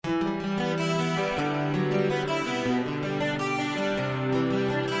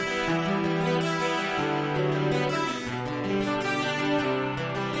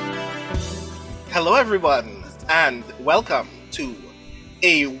Hello, everyone, and welcome to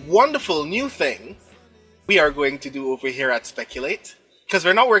a wonderful new thing we are going to do over here at Speculate. Because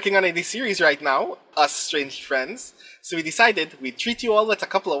we're not working on any series right now, us strange friends. So we decided we'd treat you all with a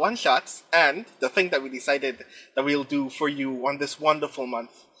couple of one-shots, and the thing that we decided that we'll do for you on this wonderful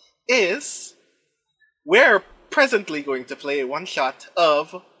month is we're presently going to play a one-shot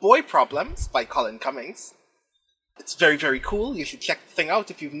of Boy Problems by Colin Cummings. It's very, very cool. You should check the thing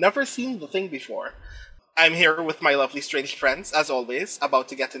out if you've never seen the thing before. I'm here with my lovely strange friends, as always, about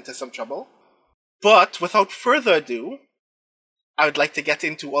to get into some trouble. But without further ado, I would like to get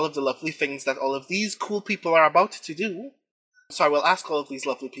into all of the lovely things that all of these cool people are about to do. So I will ask all of these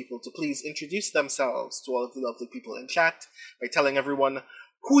lovely people to please introduce themselves to all of the lovely people in chat by telling everyone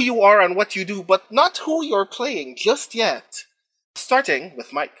who you are and what you do, but not who you're playing just yet. Starting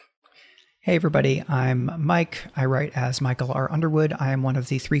with Mike. Hey everybody, I'm Mike. I write as Michael R. Underwood. I am one of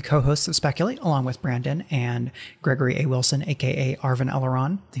the three co-hosts of Speculate, along with Brandon and Gregory A. Wilson, aka Arvin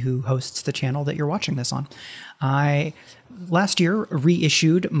Elleron, who hosts the channel that you're watching this on. I last year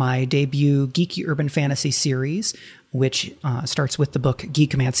reissued my debut Geeky Urban Fantasy series, which starts with the book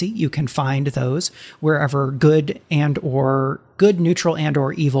Geekomancy. You can find those wherever good, neutral, and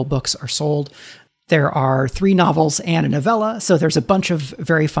or evil books are sold. There are 3 novels and a novella, so there's a bunch of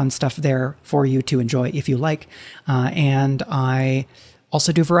very fun stuff there for you to enjoy if you like. And I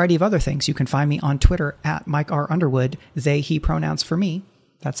also do a variety of other things. You can find me on Twitter at Mike R. Underwood. They, he pronouns for me.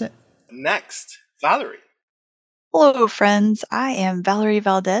 That's it. Next, Valerie. Hello, friends. I am Valerie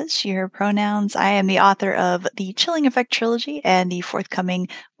Valdez, she, her pronouns. I am the author of the Chilling Effect trilogy and the forthcoming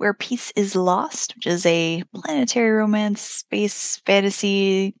Where Peace is Lost, which is a planetary romance, space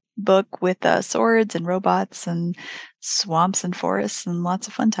fantasy book with swords and robots and swamps and forests and lots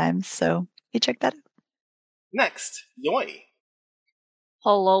of fun times. So you check that out. Next, Yoi.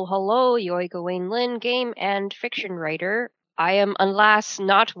 Hello, Yoi Gawain Lin, game and fiction writer. I am, alas,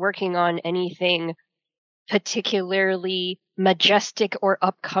 not working on anything particularly majestic or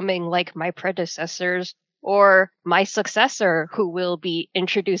upcoming like my predecessors or my successor, who will be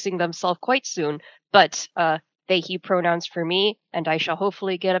introducing themselves quite soon. But they, he pronouns for me, and I shall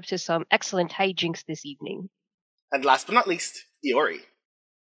hopefully get up to some excellent hijinks this evening. And last but not least, Iori.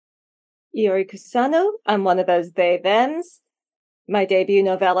 Iori Kusano. I'm one of those they, thems. My debut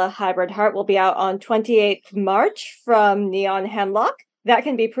novella, Hybrid Heart, will be out on 28th March from Neon Hemlock. That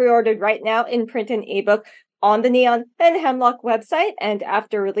can be pre-ordered right now in print and ebook on the Neon and Hemlock website, and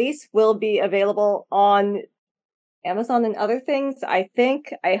after release will be available on Amazon and other things, I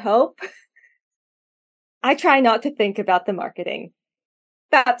think, I hope. I try not to think about the marketing.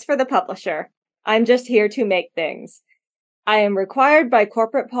 That's for the publisher. I'm just here to make things. I am required by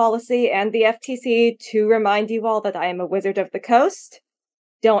corporate policy and the FTC to remind you all that I am a wizard of the coast.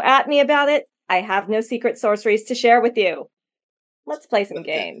 Don't at me about it. I have no secret sorceries to share with you. Let's play some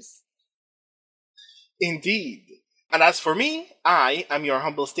games. Indeed. And as for me, I am your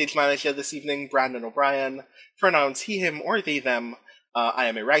humble stage manager this evening, Brandon O'Brien. Pronouns he, him, or they, them. I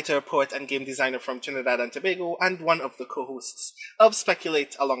am a writer, poet, and game designer from Trinidad and Tobago, and one of the co-hosts of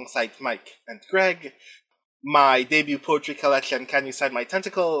Speculate alongside Mike and Greg. My debut poetry collection, Can You Sign My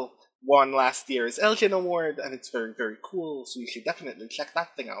Tentacle, won last year's Elgin Award, and it's very, very cool, so you should definitely check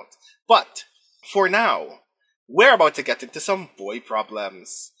that thing out. But, for now, we're about to get into some boy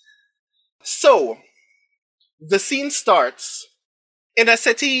problems. So, the scene starts in a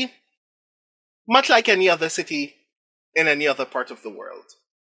city, much like any other city in any other part of the world.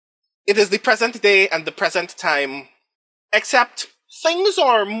 It is the present day and the present time, except things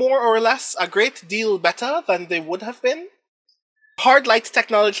are more or less a great deal better than they would have been. Hard light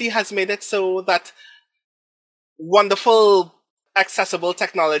technology has made it so that wonderful, accessible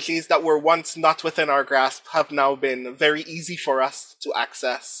technologies that were once not within our grasp have now been very easy for us to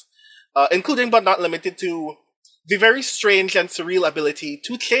access, including but not limited to the very strange and surreal ability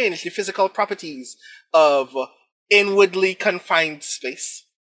to change the physical properties of inwardly confined space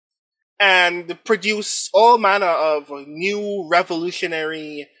and produce all manner of new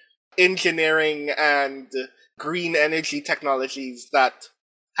revolutionary engineering and green energy technologies that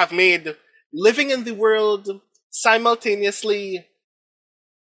have made living in the world simultaneously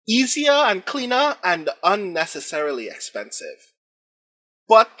easier and cleaner and unnecessarily expensive.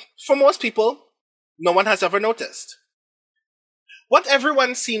 But for most people, no one has ever noticed. What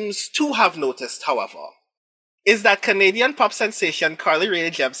everyone seems to have noticed, however, is that Canadian pop sensation Carly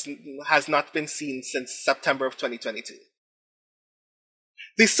Rae Jepsen has not been seen since September of 2022.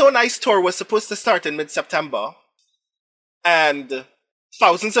 The So Nice tour was supposed to start in mid-September, and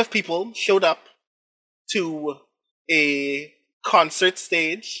thousands of people showed up to a concert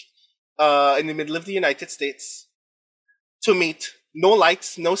stage in the middle of the United States to meet no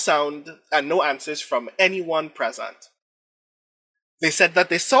lights, no sound, and no answers from anyone present. They said that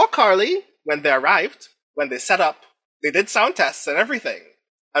they saw Carly when they arrived, when they set up, they did sound tests and everything.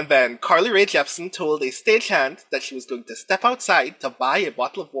 And then Carly Rae Jepsen told a stagehand that she was going to step outside to buy a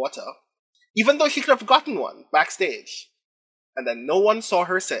bottle of water, even though she could have gotten one backstage. And then no one saw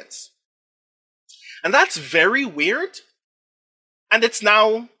her since. And that's very weird. And it's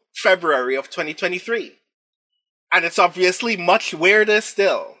now February of 2023. And it's obviously much weirder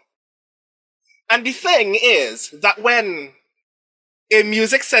still. And the thing is that when a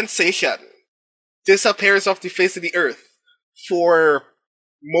music sensation disappears off the face of the earth for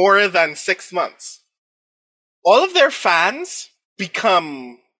more than 6 months, all of their fans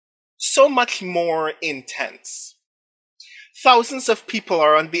become so much more intense. Thousands of people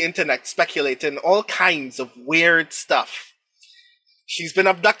are on the internet speculating all kinds of weird stuff. She's been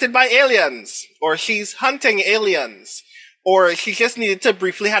abducted by aliens, or she's hunting aliens, or she just needed to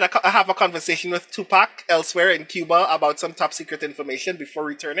briefly have a conversation with Tupac elsewhere in Cuba about some top secret information before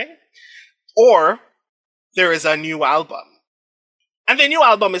returning, or there is a new album. And the new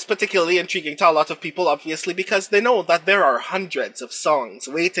album is particularly intriguing to a lot of people, obviously, because they know that there are hundreds of songs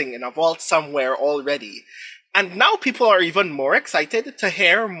waiting in a vault somewhere already. And now people are even more excited to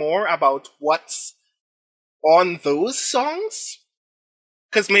hear more about what's on those songs.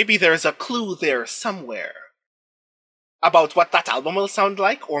 Because maybe there's a clue there somewhere about what that album will sound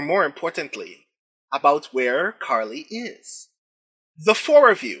like, or more importantly, about where Carly is. The four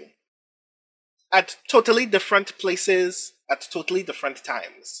of you, at totally different places, at totally different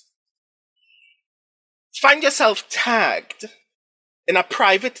times, find yourself tagged in a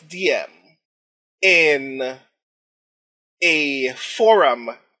private DM in a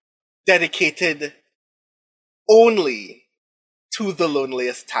forum dedicated only to The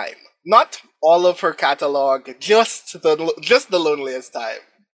Loneliest Time. Not all of her catalog, just the Loneliest Time.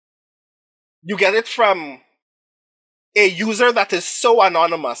 You get it from a user that is so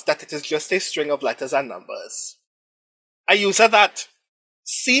anonymous that it is just a string of letters and numbers. A user that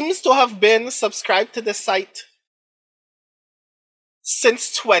seems to have been subscribed to the site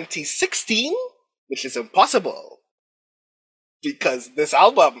since 2016, which is impossible, because this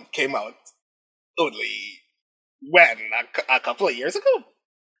album came out only, when? A couple of years ago?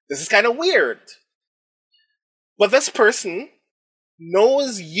 This is kind of weird. But this person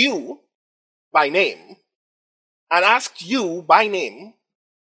knows you by name and asked you by name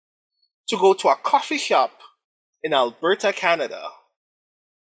to go to a coffee shop in Alberta, Canada,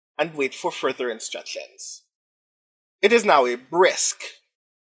 and wait for further instructions. It is now a brisk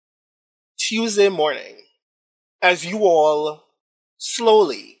Tuesday morning as you all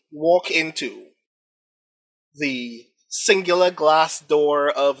slowly walk into the singular glass door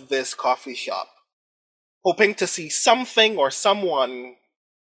of this coffee shop, hoping to see something or someone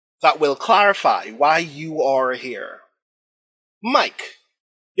that will clarify why you are here. Mike,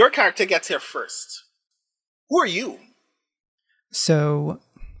 your character gets here first. Who are you? So,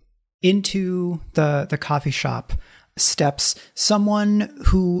 into the coffee shop steps someone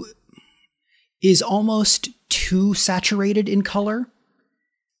who is almost too saturated in color.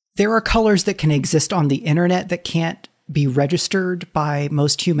 There are colors that can exist on the internet that can't be registered by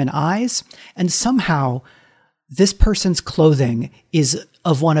most human eyes, and somehow this person's clothing is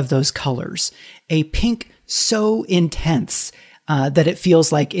of one of those colors. A pink so intense that it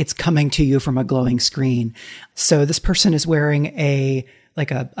feels like it's coming to you from a glowing screen. So this person is wearing a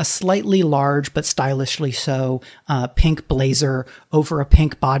slightly large but stylishly so pink blazer over a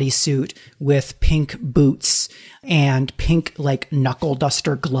pink bodysuit with pink boots and pink knuckle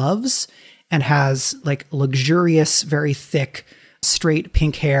duster gloves, and has luxurious, very thick, straight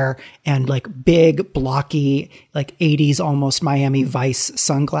pink hair and big blocky 80s almost Miami Vice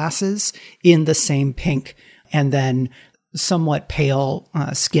sunglasses in the same pink, and then somewhat pale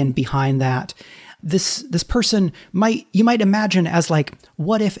skin behind that. This person you might imagine as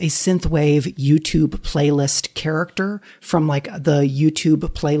what if a synthwave YouTube playlist character from the YouTube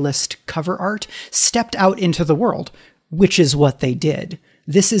playlist cover art stepped out into the world, which is what they did.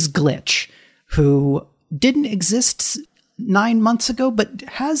 This is Glitch, who didn't exist 9 months ago, but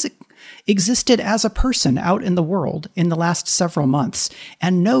has existed as a person out in the world in the last several months,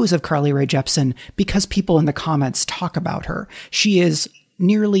 and knows of Carly Rae Jepsen because people in the comments talk about her. She is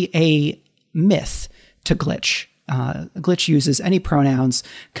nearly a myth to Glitch. Glitch uses any pronouns,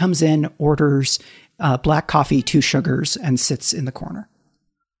 comes in, orders black coffee, 2 sugars, and sits in the corner.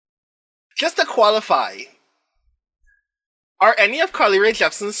 Just to qualify, are any of Carly Rae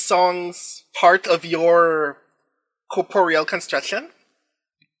Jepsen's songs part of your corporeal construction?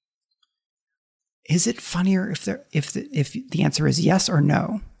 is it funnier if the answer is yes or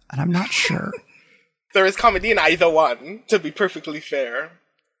no? And I'm not sure. There is comedy in either one, to be perfectly fair.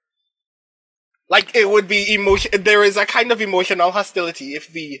 Like, it would be there is a kind of emotional hostility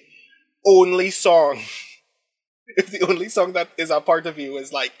if the only song that is a part of you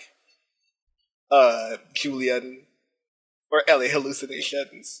is like, Julian or LA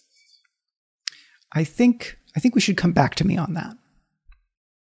Hallucinations. I think we should come back to me on that.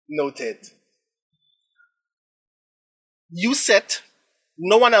 Noted. You sit,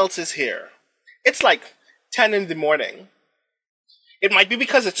 no one else is here. It's like 10 in the morning. It might be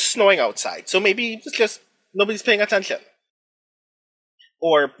because it's snowing outside, so maybe it's just nobody's paying attention.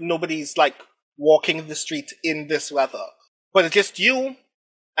 Or nobody's like walking the street in this weather. But it's just you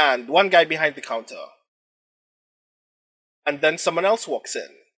and one guy behind the counter. And then someone else walks in.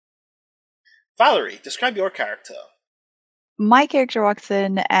 Valerie, describe your character. My character walks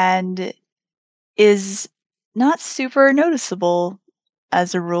in and is not super noticeable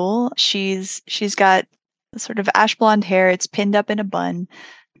as a rule. She's got sort of ash blonde hair. It's pinned up in a bun,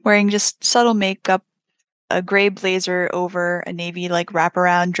 wearing just subtle makeup, a gray blazer over a navy like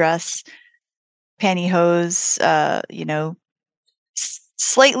wraparound dress, pantyhose,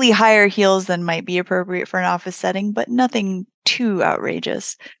 slightly higher heels than might be appropriate for an office setting, but nothing too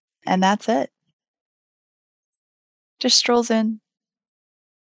outrageous. And that's it. Just strolls in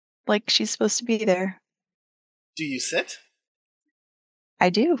like she's supposed to be there. Do you sit?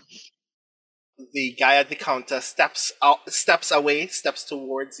 I do. The guy at the counter steps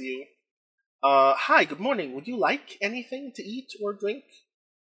towards you. Hi, good morning. Would you like anything to eat or drink?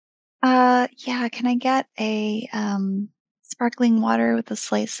 Yeah, can I get a sparkling water with a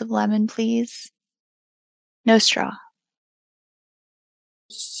slice of lemon, please? No straw.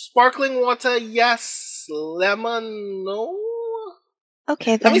 Sparkling water, yes. Lemon, no.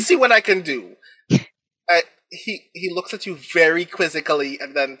 Okay, then. Let me see what I can do. He looks at you very quizzically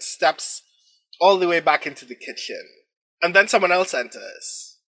and then steps all the way back into the kitchen. And then someone else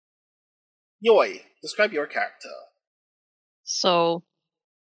enters. Yoi, describe your character. So,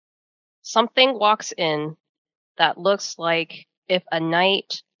 something walks in that looks like if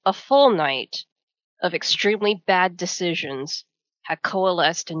a full night of extremely bad decisions had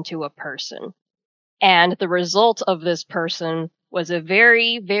coalesced into a person. And the result of this person was a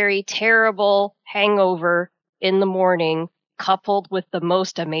very, very terrible hangover in the morning, coupled with the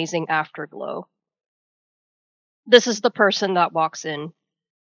most amazing afterglow. This is the person that walks in.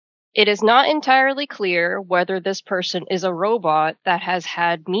 It is not entirely clear whether this person is a robot that has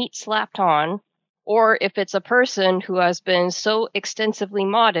had meat slapped on, or if it's a person who has been so extensively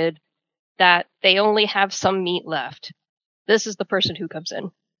modded that they only have some meat left. This is the person who comes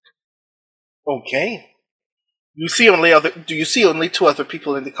in. Okay. Do you see only two other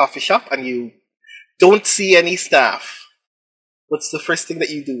people in the coffee shop and you don't see any staff? What's the first thing that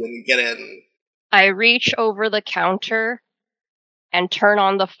you do when you get in? I reach over the counter and turn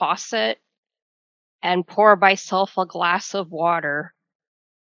on the faucet and pour myself a glass of water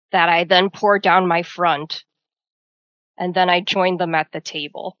that I then pour down my front. And then I join them at the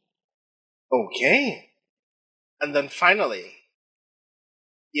table. Okay. And then finally,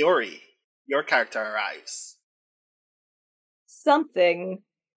 Iori, your character arrives. Something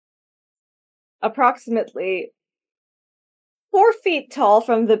approximately 4 feet tall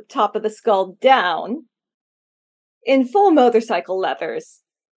from the top of the skull down, in full motorcycle leathers,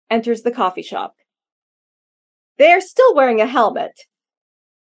 enters the coffee shop. They are still wearing a helmet.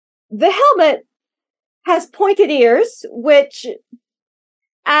 The helmet has pointed ears, which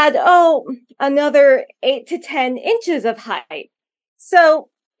add, another 8 to 10 inches of height. So,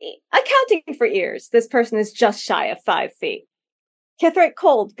 accounting for ears, this person is just shy of 5 feet. Kithric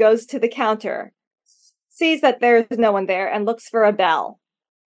Cold goes to the counter, sees that there is no one there, and looks for a bell.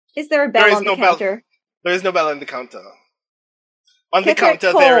 Is there a bell on the counter? There is no bell on the counter. On the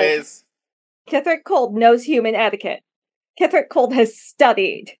counter there is... Kithric Cold knows human etiquette. Kithric Cold has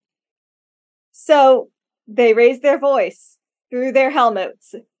studied. So, they raise their voice through their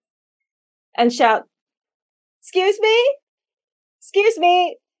helmets and shout, "Excuse me? Excuse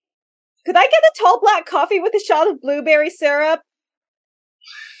me? Could I get a tall black coffee with a shot of blueberry syrup?"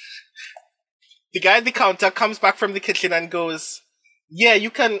 The guy at the counter comes back from the kitchen and goes, "Yeah, you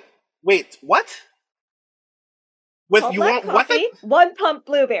can... Wait, what? Tall black coffee, 1 pump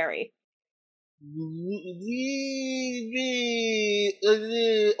blueberry."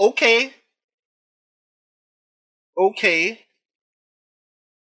 Okay. Okay.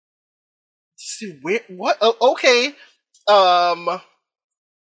 What? Okay.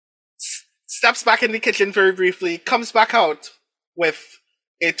 Steps back in the kitchen very briefly, comes back out with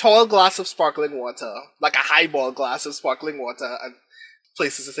a tall glass of sparkling water, like a highball glass of sparkling water, and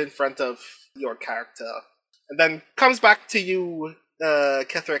places it in front of your character. And then comes back to you,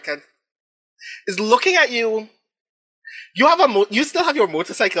 Ketherick, and is looking at you. You have you still have your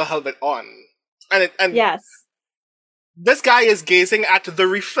motorcycle helmet on. And Yes. this guy is gazing at the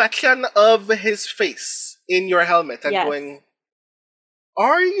reflection of his face in your helmet and going,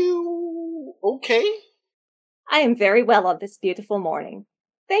 "Are you okay?" I am very well on this beautiful morning.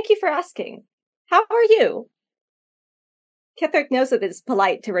 Thank you for asking. How are you? Ketherick knows that it is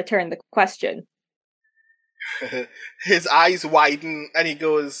polite to return the question. His eyes widen and he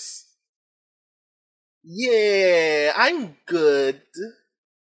goes, "Yeah, I'm good."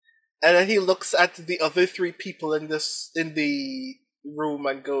 And then he looks at the other three people in the room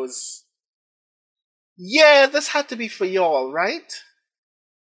and goes, "Yeah, this had to be for y'all, right?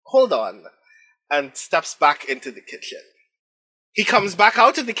 Hold on." And steps back into the kitchen. He comes back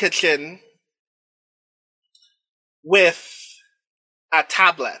out of the kitchen with a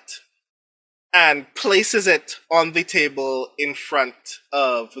tablet and places it on the table in front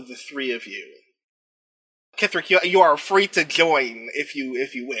of the three of you. Kithrick, you are free to join if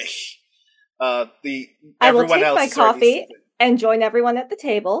you wish. I will Everyone take else my is already coffee seated. and join everyone at the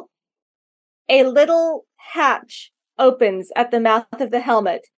table. A little hatch opens at the mouth of the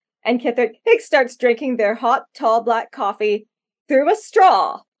helmet, and Kithrick starts drinking their hot, tall black coffee through a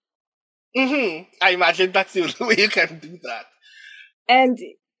straw. I imagine that's the only way you can do that. And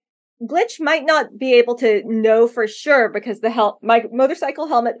Glitch might not be able to know for sure because my motorcycle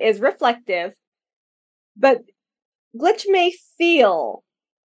helmet is reflective, but Glitch may feel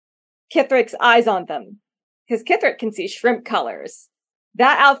Kithrick's eyes on them, because Kithrick can see shrimp colors.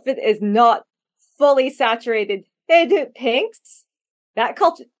 That outfit is not fully saturated pinks. That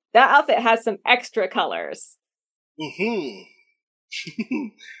outfit has some extra colors.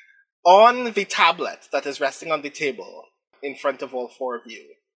 On the tablet that is resting on the table in front of all four of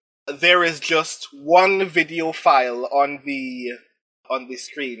you, there is just one video file on the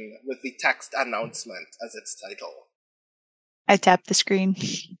screen with the text announcement as its title. I tap the screen.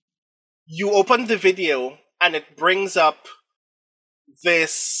 You open the video and it brings up a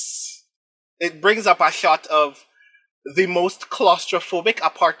shot of the most claustrophobic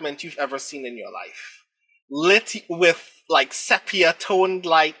apartment you've ever seen in your life. Lit with like sepia toned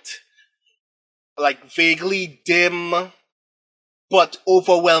light, like vaguely dim, but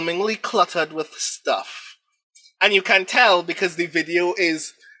overwhelmingly cluttered with stuff. And you can tell because the video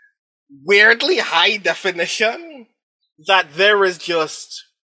is weirdly high definition that there is just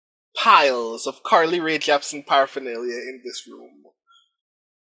piles of Carly Rae Jepsen paraphernalia in this room.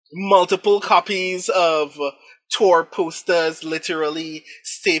 Multiple copies of tour posters literally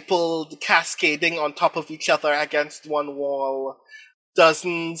stapled, cascading on top of each other against one wall.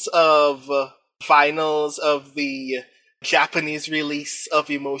 Dozens of vinyls of the Japanese release of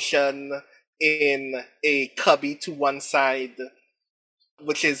Emotion in a cubby to one side,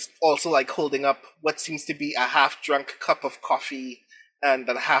 which is also like holding up what seems to be a half-drunk cup of coffee and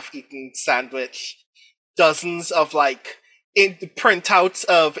a half-eaten sandwich. Dozens of like printouts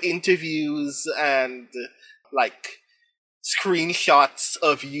of interviews and like screenshots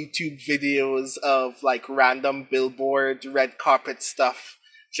of YouTube videos of like random billboard red carpet stuff,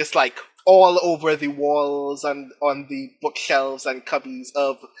 just like all over the walls and on the bookshelves and cubbies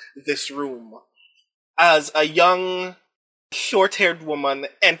of this room. As a young, short-haired woman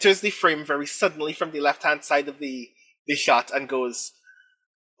enters the frame very suddenly from the left-hand side of the shot and goes,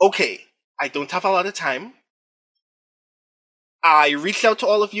 "Okay, I don't have a lot of time. I reached out to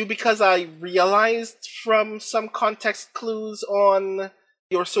all of you because I realized from some context clues on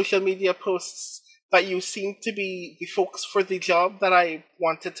your social media posts that you seem to be the folks for the job that I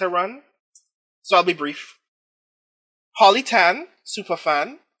wanted to run. So I'll be brief. Holly Tan,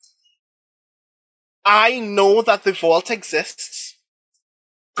 superfan. I know that the vault exists.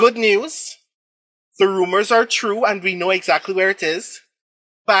 Good news. The rumors are true and we know exactly where it is.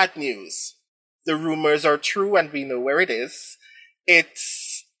 Bad news. The rumors are true and we know where it is.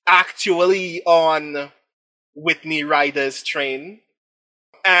 It's actually on Whitney Ryder's train.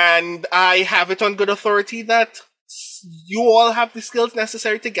 And I have it on good authority that you all have the skills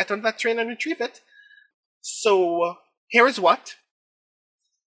necessary to get on that train and retrieve it. So, here's what.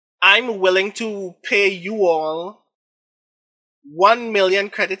 I'm willing to pay you all 1 million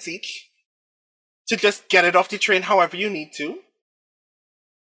credits each to just get it off the train however you need to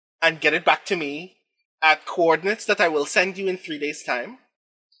and get it back to me at coordinates that I will send you in 3 days' time.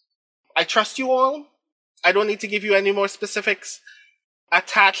 I trust you all. I don't need to give you any more specifics.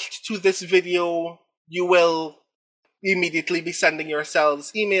 Attached to this video, you will immediately be sending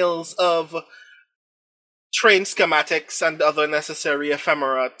yourselves emails of train schematics and other necessary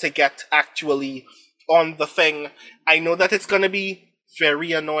ephemera to get actually on the thing. I know that it's going to be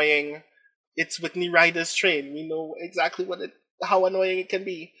very annoying. It's Whitney Rider's train. We know exactly how annoying it can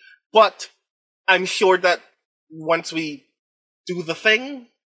be. But I'm sure that once we do the thing,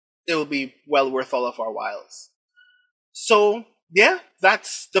 it'll be well worth all of our whiles. So, yeah,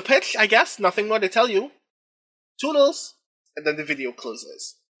 that's the pitch, I guess. Nothing more to tell you. Toodles. And then the video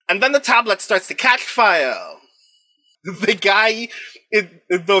closes. And then the tablet starts to catch fire. The guy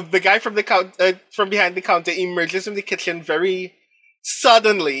from behind the counter emerges from the kitchen very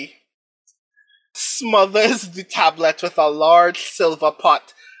suddenly, smothers the tablet with a large silver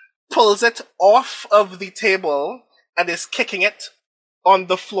pot, pulls it off of the table, and is kicking it on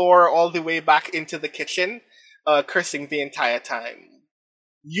the floor all the way back into the kitchen, cursing the entire time.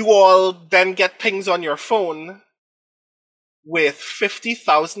 You all then get pings on your phone with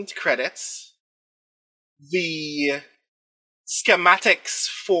 50,000 credits. The schematics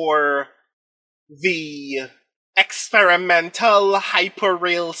for the experimental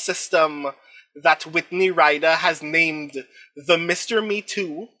hyperrail system that Whitney Rider has named the Mr. Me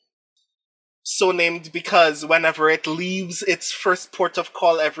Too. So named because whenever it leaves its first port of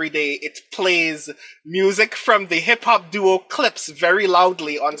call every day, it plays music from the hip-hop duo Clips very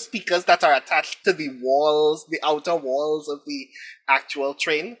loudly on speakers that are attached to the outer walls of the actual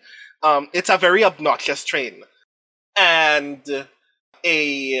train. It's a very obnoxious train. And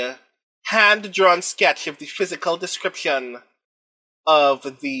a hand-drawn sketch of the physical description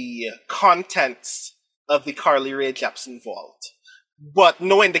of the contents of the Carly Rae Jepsen vault, but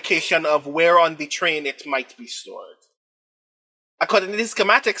no indication of where on the train it might be stored. According to the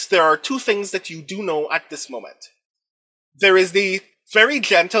schematics, there are two things that you do know at this moment. There is the very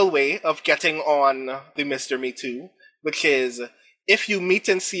gentle way of getting on the Mr. Me Too, which is if you meet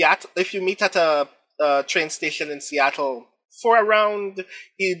at a train station in Seattle for around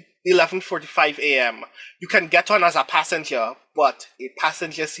 11:45 a.m., you can get on as a passenger, but a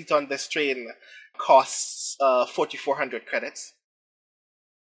passenger seat on this train costs 4,400 credits.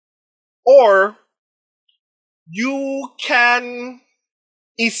 Or you can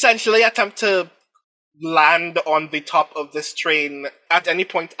essentially attempt to land on the top of this train at any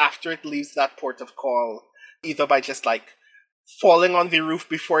point after it leaves that port of call, either by just falling on the roof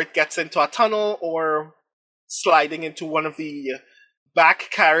before it gets into a tunnel, or sliding into one of the back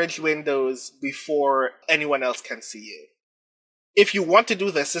carriage windows before anyone else can see you. If you want to do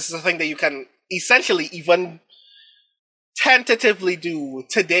this is a thing that you can essentially even tentatively do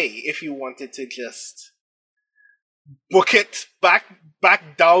today if you wanted to just book it back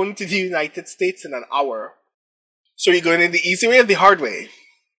down to the United States in an hour. So you're going in the easy way or the hard way?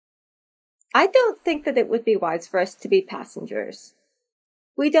 I don't think that it would be wise for us to be passengers.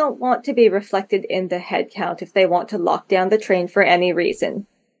 We don't want to be reflected in the head count if they want to lock down the train for any reason.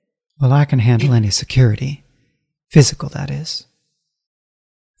 Well, I can handle any security. Physical, that is.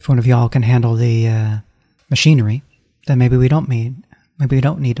 If one of y'all can handle the machinery, then maybe we don't need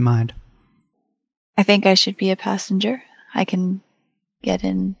to mind. I think I should be a passenger. I can get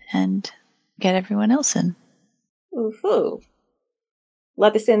in and get everyone else in. Ooh-hoo.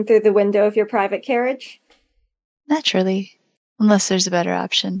 Let us in through the window of your private carriage? Naturally. Unless there's a better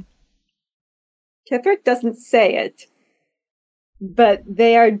option. Kithrick doesn't say it, but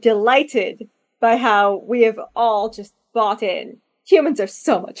they are delighted by how we have all just bought in. Humans are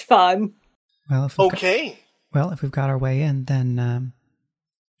so much fun. Well, if we've got our way in, then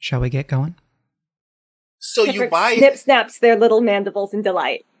shall we get going? So Kithrick you buy snaps their little mandibles in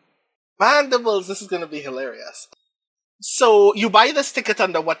delight. mandibles. This is going to be hilarious. So you buy this ticket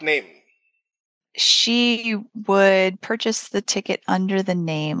under what name? She would purchase the ticket under the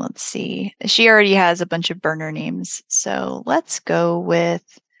name. Let's see. She already has a bunch of burner names. So let's go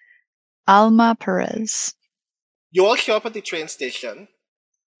with Alma Perez. You all show up at the train station.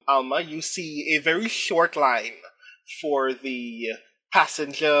 Alma, you see a very short line for the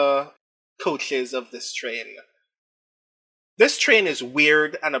passenger coaches of this train. This train is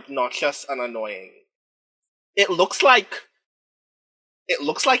weird and obnoxious and annoying. It looks like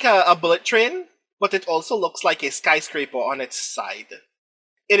a bullet train, but it also looks like a skyscraper on its side.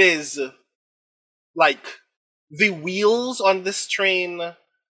 It is the wheels on this train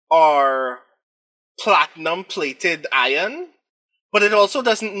are platinum plated iron, but it also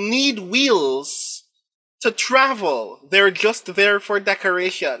doesn't need wheels to travel. They're just there for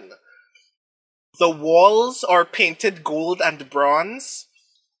decoration. The walls are painted gold and bronze.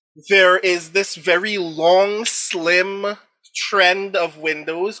 There is this very long, slim trend of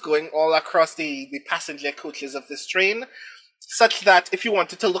windows going all across the passenger coaches of this train, such that if you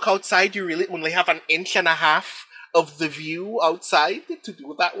wanted to look outside, you really only have 1.5 inches of the view outside to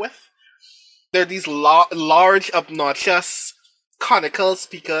do that with. There are these large, obnoxious, conical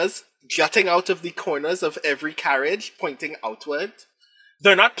speakers jutting out of the corners of every carriage, pointing outward.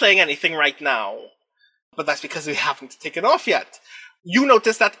 They're not playing anything right now, but that's because we haven't taken off yet. You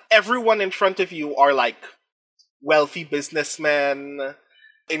notice that everyone in front of you are like wealthy businessmen,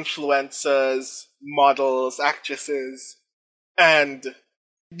 influencers, models, actresses, and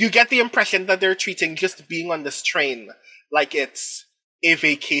you get the impression that they're treating just being on this train like it's a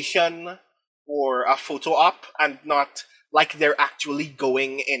vacation or a photo op and not like they're actually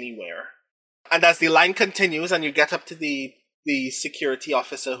going anywhere. And as the line continues and you get up to the security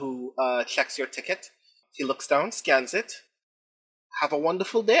officer who checks your ticket, he looks down, scans it. Have a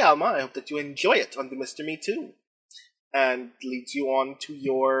wonderful day, Alma. I hope that you enjoy it on the Mr. Me Too. And leads you on to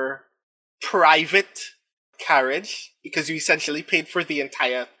your private carriage, because you essentially paid for the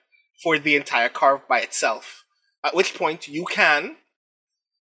entire car by itself. At which point you can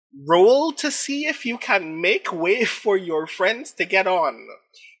roll to see if you can make way for your friends to get on.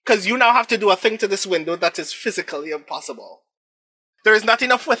 Because you now have to do a thing to this window that is physically impossible. There is not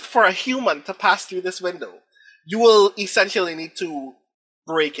enough width for a human to pass through this window. You will essentially need to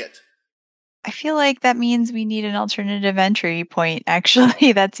break it. I feel like that means we need an alternative entry point,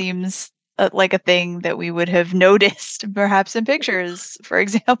 actually. That seems like a thing that we would have noticed, perhaps in pictures, for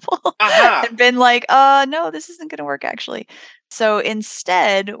example, and been like, no, this isn't going to work, actually. So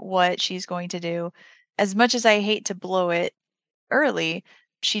instead, what she's going to do, as much as I hate to blow it early,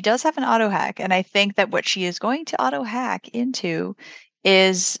 she does have an auto hack. And I think that what she is going to auto hack into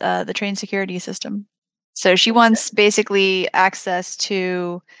is the train security system. So she wants basically access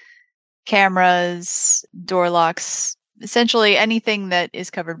to cameras, door locks, essentially anything that is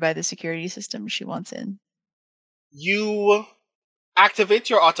covered by the security system she wants in. You activate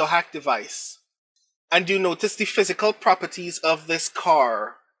your auto hack device, and you notice the physical properties of this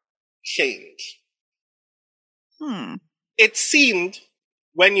car change. It seemed,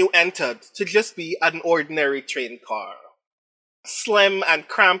 when you entered, to just be an ordinary train car. Slim and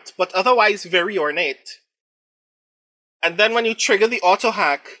cramped, but otherwise very ornate. And then when you trigger the auto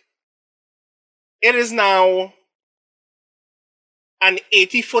hack, it is now an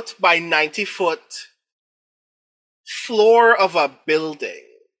 80-foot by 90-foot floor of a building.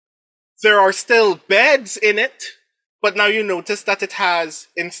 There are still beds in it, but now you notice that it has,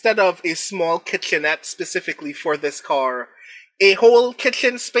 instead of a small kitchenette specifically for this car, a whole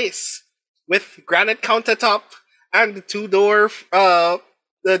kitchen space with granite countertop and the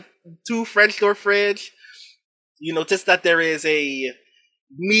two French door fridge. You notice that there is a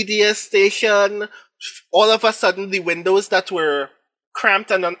media station. All of a sudden, the windows that were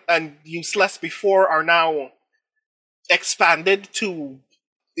cramped and useless before are now expanded to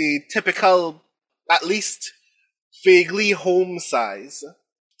the typical, at least vaguely home size,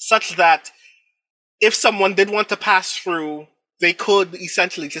 such that if someone did want to pass through, they could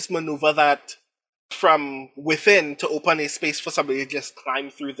essentially just maneuver that from within to open a space for somebody to just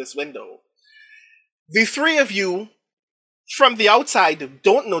climb through this window. The three of you, from the outside,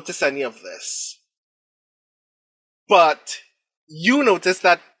 don't notice any of this. But you notice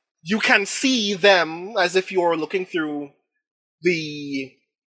that you can see them as if you're looking through the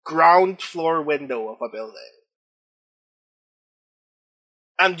ground floor window of a building.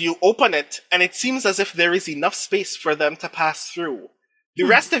 And you open it, and it seems as if there is enough space for them to pass through. The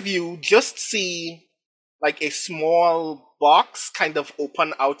rest of you just see like a small box kind of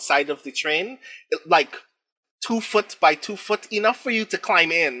open outside of the train, like 2 foot by 2 foot, enough for you to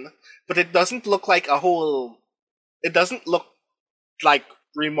climb in, but it doesn't look like it doesn't look like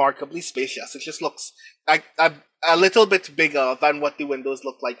remarkably spacious. It just looks like a little bit bigger than what the windows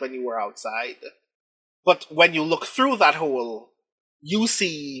looked like when you were outside. But when you look through that hole, you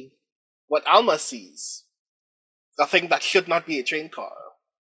see what Alma sees. A thing that should not be a train car.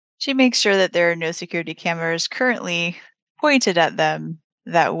 She makes sure that there are no security cameras currently pointed at them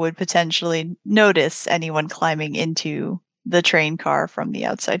that would potentially notice anyone climbing into the train car from the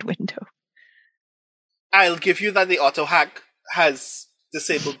outside window. I'll give you that the auto hack has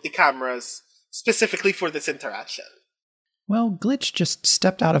disabled the cameras specifically for this interaction. Well, Glitch just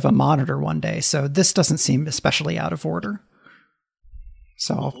stepped out of a monitor one day, so this doesn't seem especially out of order.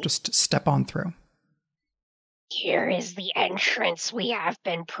 So I'll just step on through. Here is the entrance we have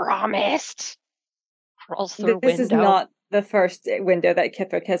been promised. Crawls through This window. is not the first window that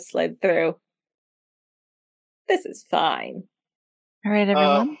Kithrick has slid through. This is fine. All right,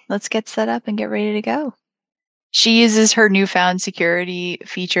 everyone, let's get set up and get ready to go. She uses her newfound security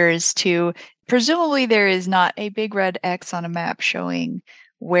features to, presumably there is not a big red X on a map showing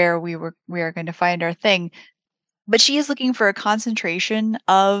where we are going to find our thing, but she is looking for a concentration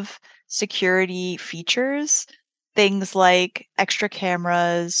of security features, things like extra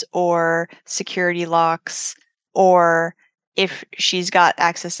cameras or security locks, or if she's got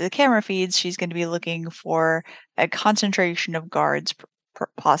access to the camera feeds, she's going to be looking for a concentration of guards,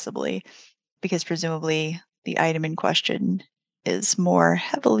 possibly, because presumably the item in question is more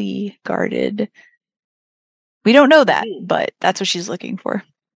heavily guarded. We don't know that, but that's what she's looking for.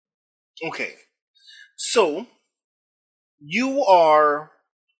 Okay. So, you are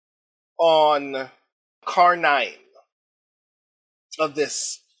on car 9 of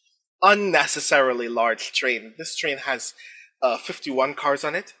this unnecessarily large train. This train has 51 cars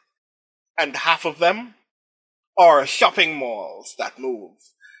on it, and half of them are shopping malls that move.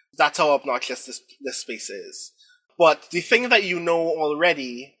 That's how obnoxious this space is. But the thing that you know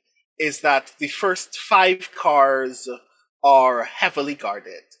already is that the first 5 cars are heavily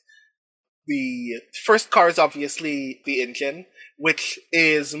guarded. The first car is obviously the engine, which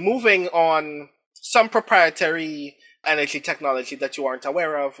is moving on some proprietary energy technology that you aren't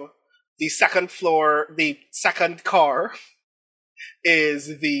aware of. The second car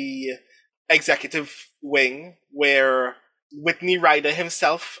is the executive wing, where Whitney Ryder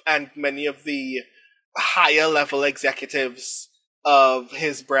himself and many of the higher level executives of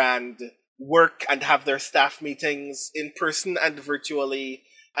his brand work and have their staff meetings in person and virtually,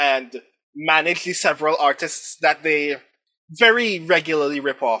 and manage the several artists that they very regularly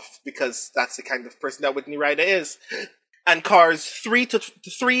rip off, because that's the kind of person that Whitney Ryder is. And cars 3,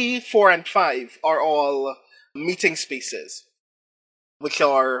 4, and 5 are all meeting spaces, which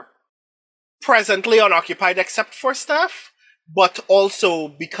are presently unoccupied except for staff, but also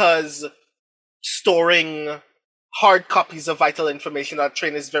because storing hard copies of vital information on a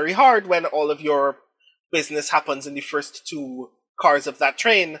train is very hard when all of your business happens in the first 2 cars of that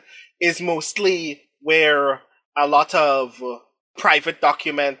train, is mostly where a lot of private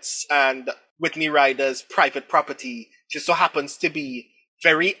documents and Whitney Ryder's private property just so happens to be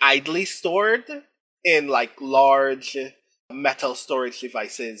very idly stored in like large metal storage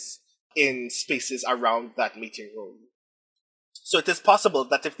devices in spaces around that meeting room. So it is possible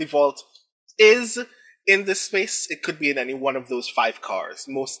that if the vault is in this space, it could be in any one of those 5 cars.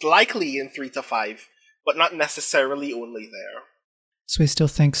 Most likely in 3 to 5, but not necessarily only there. So we still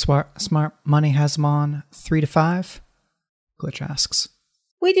think Smart Money has them on 3 to 5? Glitch asks.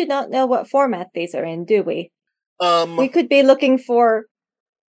 We do not know what format these are in, do we? We could be looking for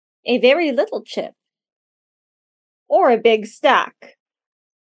a very little chip. Or a big stack.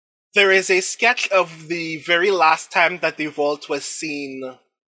 There is a sketch of the very last time that the vault was seen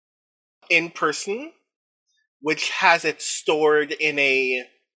in person, which has it stored in a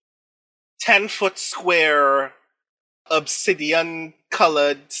 10-foot square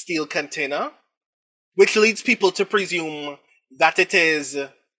obsidian-colored steel container, which leads people to presume that it is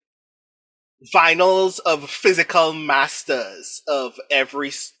vinyls of physical masters of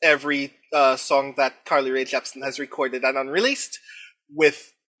every song that Carly Rae Jepsen has recorded and unreleased,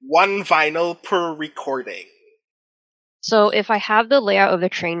 with 1 vinyl per recording. So if I have the layout of the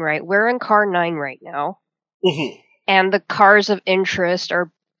train right, we're in car 9 right now. Mm-hmm. And the cars of interest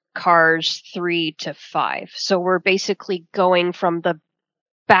are cars 3 to 5. So we're basically going from the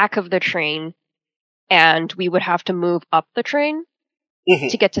back of the train, and we would have to move up the train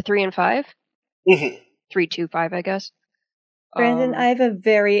to get to 3 and 5. 3, 2, 5, I guess. Brandon, I have a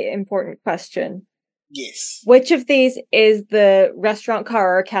very important question. Yes. Which of these is the restaurant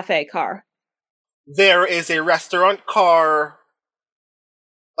car or cafe car? There is a restaurant car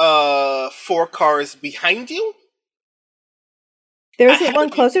 4 cars behind you. There isn't one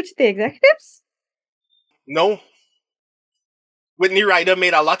closer to the executives? No. Whitney Ryder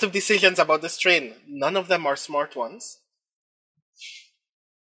made a lot of decisions about this train. None of them are smart ones.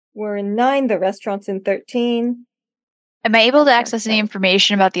 We're in 9, the restaurant's in 13. Am I able to access any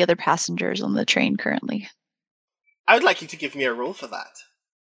information about the other passengers on the train currently? I would like you to give me a roll for that.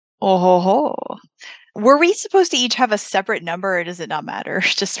 Oh ho ho. Were we supposed to each have a separate number, or does it not matter?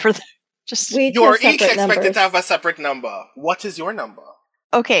 You're each expected to have a separate number. What is your number?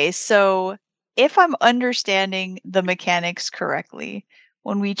 Okay, so if I'm understanding the mechanics correctly,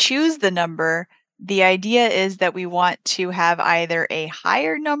 when we choose the number, the idea is that we want to have either a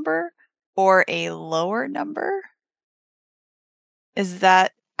higher number or a lower number. Is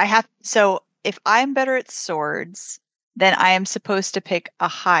that so if I'm better at swords, then I am supposed to pick a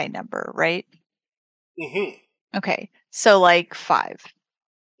high number, right? Mm-hmm. Okay, so like 5.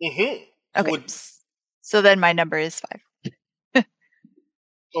 Mm-hmm. Okay, So then my number is 5.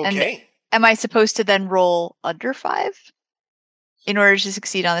 Okay. Am I supposed to then roll under 5 in order to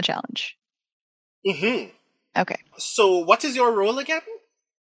succeed on the challenge? Mm-hmm. Okay. So what is your roll again?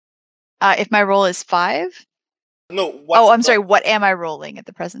 If my roll is 5? No. I'm sorry. What am I rolling at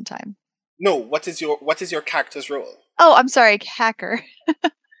the present time? No. What is your character's roll? Oh, I'm sorry. Hacker.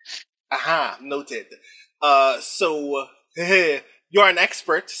 Aha. Noted. So you're an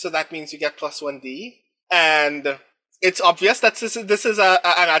expert, so that means you get plus 1d, and it's obvious that this is an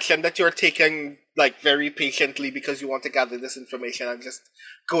action that you're taking like very patiently because you want to gather this information. I'm just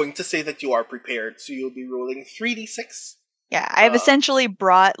going to say that you are prepared, so you'll be rolling 3d6. Yeah, I have essentially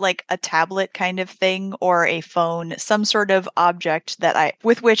brought like a tablet kind of thing or a phone, some sort of object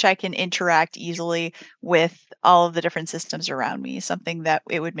with which I can interact easily with all of the different systems around me, something that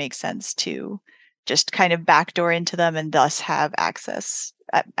it would make sense to just kind of backdoor into them and thus have access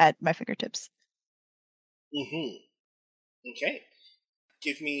at my fingertips. Mm-hmm. Okay.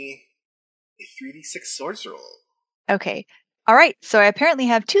 Give me a 3d6 swords roll. Okay. All right. So I apparently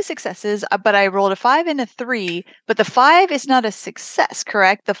have 2 successes, but I rolled a 5 and a 3, but the 5 is not a success,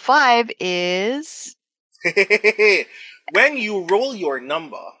 correct? The 5 is... When you roll your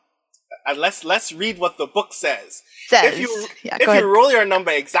number, and let's read what the book says. Says. If you roll your number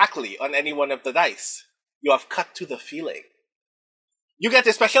exactly on any one of the dice, you have cut to the feeling. You get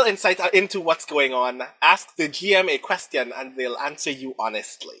a special insight into what's going on. Ask the GM a question and they'll answer you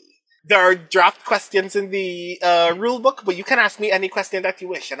honestly. There are draft questions in the rule book, but you can ask me any question that you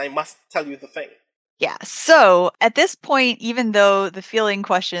wish, and I must tell you the thing. Yeah, so at this point, even though the feeling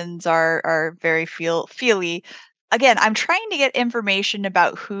questions are very feely, again, I'm trying to get information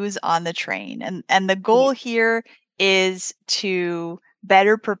about who's on the train. And the goal here is to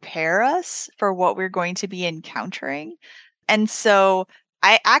better prepare us for what we're going to be encountering. And so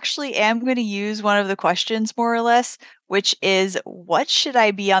I actually am going to use one of the questions more or less, which is what should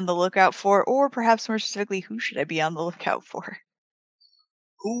I be on the lookout for? Or perhaps more specifically, who should I be on the lookout for?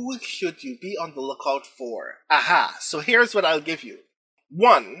 Who should you be on the lookout for? Aha, so here's what I'll give you.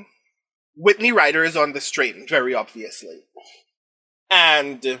 1, Whitney Ryder is on this train, very obviously.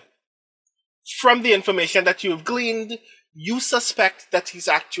 And from the information that you've gleaned, you suspect that he's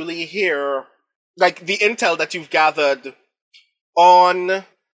actually here, like the intel that you've gathered on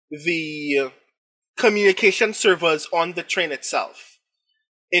the communication servers on the train itself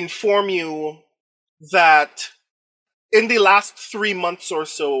inform you that in the last 3 months or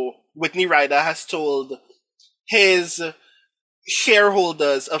so, Whitney Ryder has told his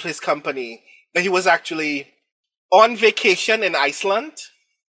shareholders of his company that he was actually on vacation in Iceland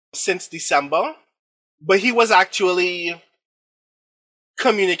since December, but he was actually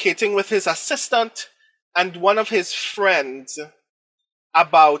communicating with his assistant and one of his friends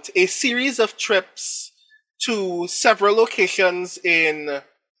about a series of trips to several locations in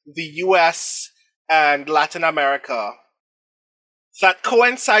the US and Latin America that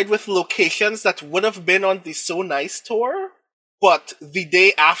coincide with locations that would have been on the So Nice tour, but the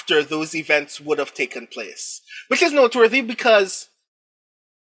day after those events would have taken place. Which is noteworthy because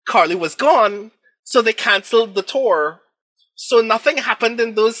Carly was gone, so they cancelled the tour, so nothing happened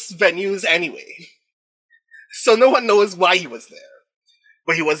in those venues anyway. So no one knows why he was there.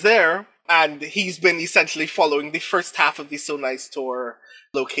 But he was there, and he's been essentially following the first half of the So Nice tour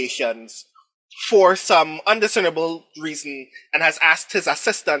locations for some undiscernible reason, and has asked his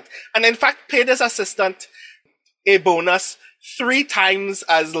assistant, and in fact paid his assistant a bonus 3 times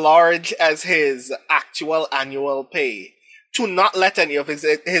as large as his actual annual pay, to not let any of his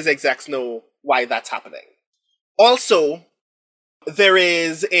execs know why that's happening. Also, there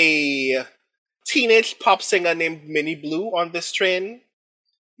is a teenage pop singer named Minnie Blue on this train.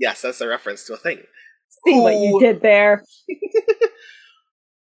 Yes, that's a reference to a thing. See what you did there.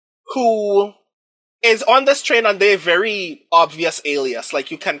 Who is on this train under a very obvious alias.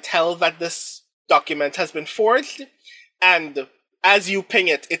 Like, you can tell that this document has been forged, and as you ping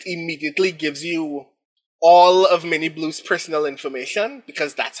it, it immediately gives you all of Minnie Blue's personal information,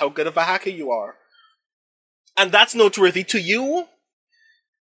 because that's how good of a hacker you are. And that's noteworthy to you,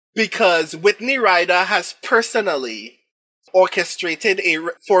 because Whitney Ryder has personally orchestrated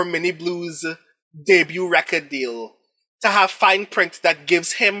for Minnie Blue's debut record deal to have fine print that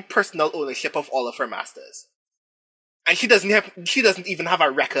gives him personal ownership of all of her masters. And she doesn't even have a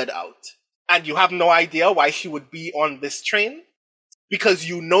record out. And you have no idea why she would be on this train, because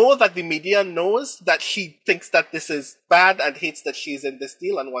you know that the media knows that she thinks that this is bad and hates that she's in this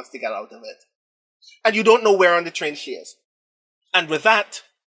deal and wants to get out of it. And you don't know where on the train she is. And with that,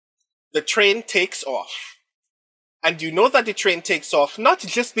 the train takes off. And you know that the train takes off not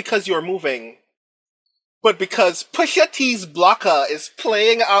just because you're moving, but because Pusha T's Blocker is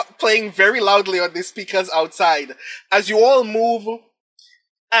playing very loudly on the speakers outside, as you all move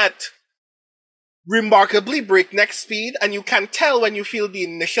at remarkably breakneck speed, and you can tell when you feel the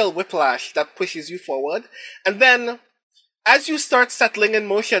initial whiplash that pushes you forward, and then as you start settling in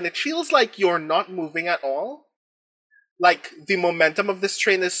motion, it feels like you're not moving at all. Like, the momentum of this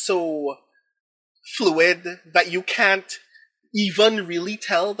train is so fluid that you can't even really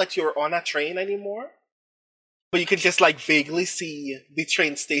tell that you're on a train anymore. But you can just, like, vaguely see the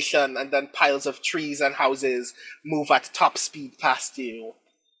train station and then piles of trees and houses move at top speed past you.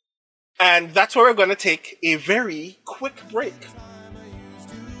 And that's where we're going to take a very quick break.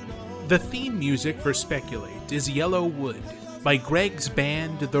 The theme music for Speculate is Yellow Wood by Greg's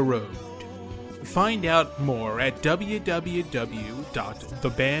band The Road. Find out more at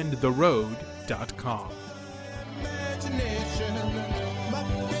www.thebandtheroad.com.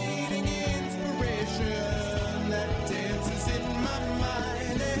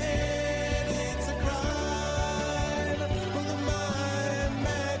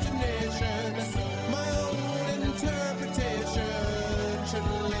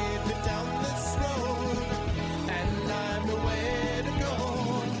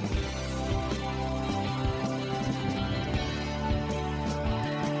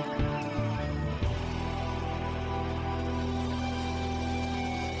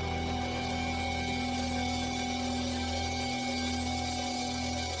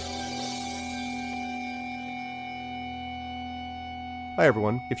 Hi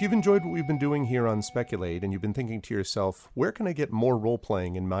everyone. If you've enjoyed what we've been doing here on Speculate and you've been thinking to yourself, where can I get more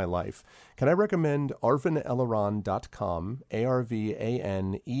role-playing in my life? Can I recommend arvaneleron.com,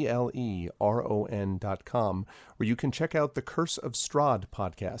 ARVANELERON.com, where you can check out the Curse of Strahd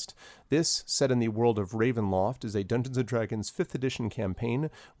podcast. This, set in the world of Ravenloft, is a Dungeons & Dragons 5th edition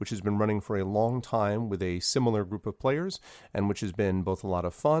campaign, which has been running for a long time with a similar group of players, and which has been both a lot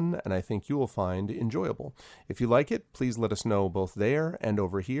of fun and I think you will find enjoyable. If you like it, please let us know both there and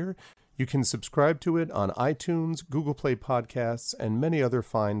over here. You can subscribe to it on iTunes, Google Play Podcasts, and many other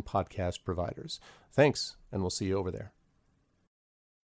fine podcast providers. Thanks, and we'll see you over there.